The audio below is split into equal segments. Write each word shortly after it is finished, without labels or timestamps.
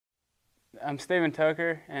I'm Stephen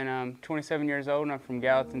Tucker, and I'm 27 years old, and I'm from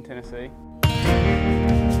Gallatin, Tennessee.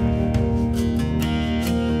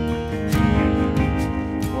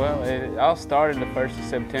 Well, it all started the 1st of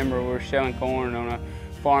September. We were shelling corn on a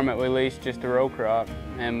farm that we leased just a row crop.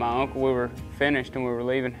 And my uncle, we were finished and we were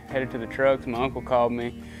leaving, headed to the trucks. My uncle called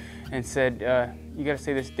me and said, you got to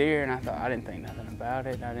see this deer. And I thought, I didn't think nothing about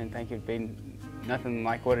it. I didn't think it'd be nothing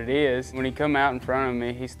like what it is. When he come out in front of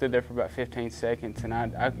me, he stood there for about 15 seconds, and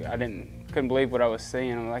I couldn't believe what I was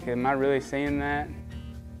seeing. I'm like, am I really seeing that?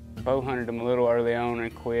 Bow hunted him a little early on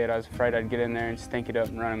and quit. I was afraid I'd get in there and stink it up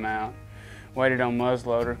and run him out. Waited on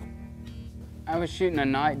muzzleloader. I was shooting a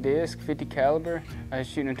night disc, 50 caliber. I was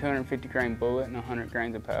shooting a 250 grain bullet and 100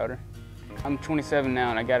 grains of powder. I'm 27 now,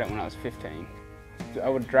 and I got it when I was 15. I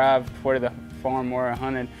would drive to the farm where I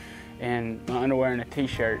hunted in my underwear and a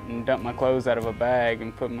t-shirt and dump my clothes out of a bag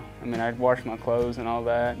and I'd wash my clothes and all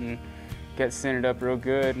that and get scented up real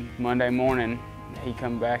good. Monday morning, he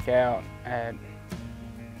come back out at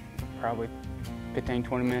probably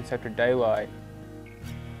 15-20 minutes after daylight.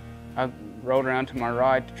 I rolled around to my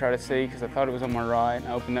right to try to see because I thought it was on my right.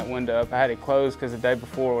 I opened that window up. I had it closed because the day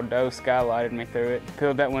before a doe skylighted me through it.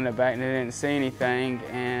 Peeled that window back and I didn't see anything,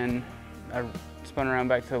 and I spun around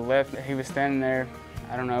back to the left. He was standing there,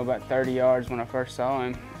 I don't know, about 30 yards when I first saw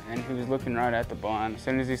him, and he was looking right at the blind. As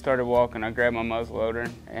soon as he started walking, I grabbed my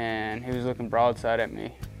muzzleloader, and he was looking broadside at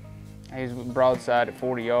me. He was broadside at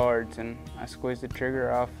 40 yards, and I squeezed the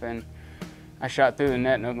trigger off, and I shot through the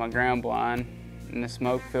netting of my ground blind, and the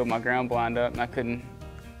smoke filled my ground blind up, and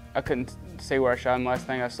I couldn't see where I shot him. Last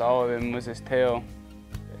thing I saw of him was his tail,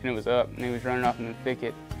 and it was up, and he was running off in the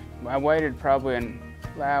thicket. I waited probably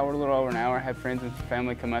a little over an hour. I had friends and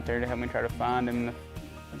family come out there to help me try to find him.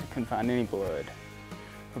 I couldn't find any blood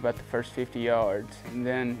for about the first 50 yards. And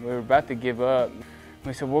then we were about to give up.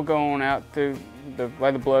 We said, we'll go on out through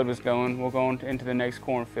where the blood was going. We'll go on into the next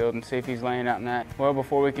cornfield and see if he's laying out in that. Well,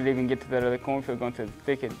 before we could even get to that other cornfield going through the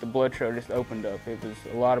thicket, the blood trail just opened up. It was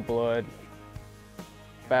a lot of blood.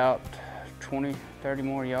 About 20, 30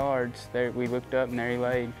 more yards, there we looked up and there he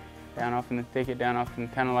laid, down off in the thicket, down off in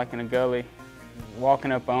kind of like in a gully.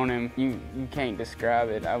 Walking up on him, you can't describe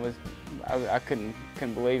it. I couldn't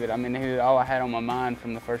believe it. I mean, he was all I had on my mind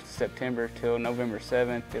from the 1st of September till November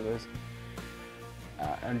 7th. It was,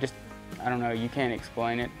 I don't know, you can't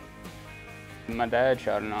explain it. My dad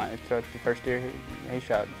shot a night. It's the first deer he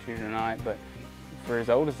shot shooting a night, but for as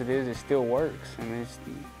old as it is, it still works. I mean, it's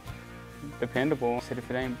dependable. I said, if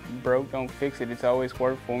it ain't broke, don't fix it. It's always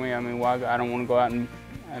worked for me. I mean, why? I don't want to go out and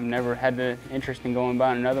I've never had the interest in going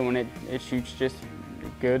buying another one. It shoots just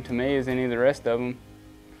good to me as any of the rest of them.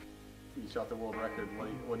 You shot the world record.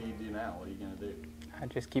 What do you do now? What are you going to do? I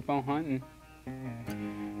just keep on hunting.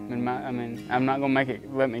 I mean, I'm not going to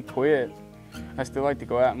let me quit. I still like to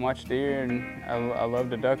go out and watch deer, and I love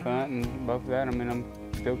to duck hunt and both of that. I mean,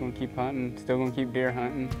 I'm still going to keep hunting, still going to keep deer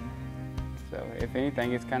hunting. So if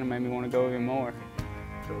anything, it's kind of made me want to go even more.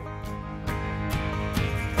 Cool.